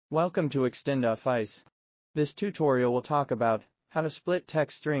Welcome to Extend.Ice. This tutorial will talk about how to split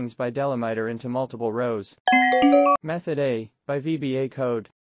text strings by Delimiter into multiple rows. Method A, by VBA code.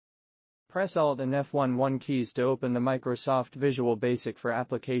 Press Alt and F11 keys to open the Microsoft Visual Basic for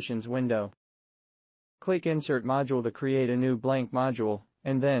Applications window. Click Insert Module to create a new blank module,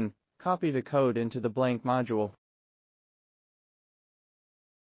 and then copy the code into the blank module.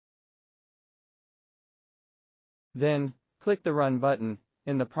 Then, click the Run button.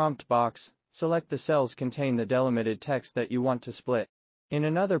 In the prompt box, select the cells contain the delimited text that you want to split. In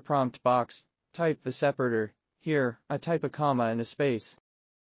another prompt box, type the separator. Here, I type a comma and a space.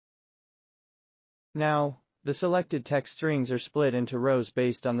 Now, the selected text strings are split into rows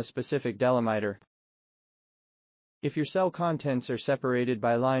based on the specific delimiter. If your cell contents are separated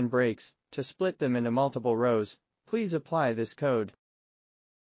by line breaks, to split them into multiple rows, please apply this code.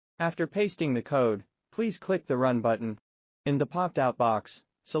 After pasting the code, please click the Run button. In the popped-out box,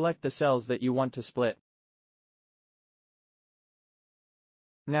 select the cells that you want to split.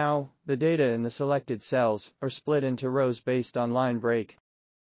 Now, the data in the selected cells are split into rows based on line break.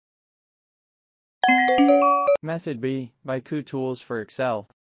 Method B, by Kutools for Excel.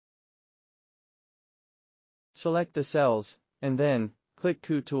 Select the cells, and then click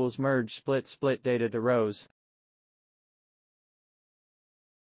Kutools Merge Split Data to Rows.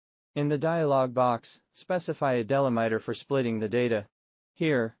 In the dialog box, specify a delimiter for splitting the data.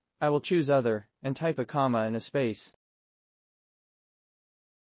 Here, I will choose Other, and type a comma and a space.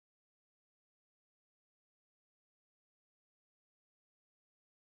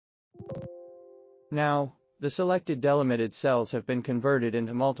 Now, the selected delimited cells have been converted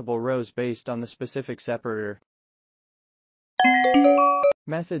into multiple rows based on the specific separator.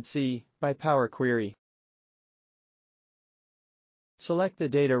 Method C, by Power Query. Select the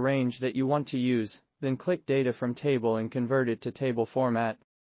data range that you want to use, then click Data from Table and convert it to table format.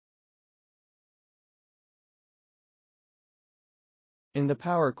 In the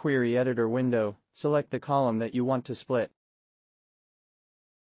Power Query Editor window, select the column that you want to split.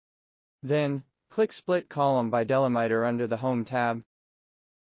 Then, click Split Column by Delimiter under the Home tab.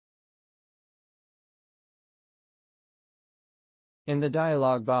 In the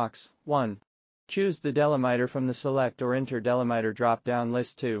dialog box, 1. Choose the delimiter from the Select or Enter Delimiter drop-down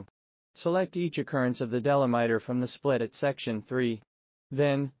list 2. Select each occurrence of the delimiter from the split at section 3.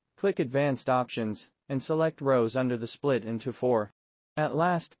 Then, click Advanced Options, and select rows under the split into 4. At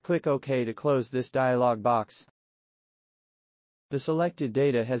last, click OK to close this dialog box. The selected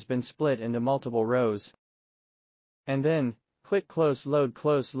data has been split into multiple rows. And then, click Close Load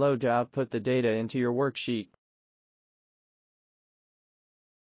to output the data into your worksheet.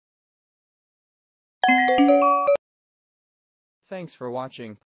 Thanks for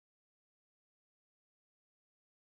watching.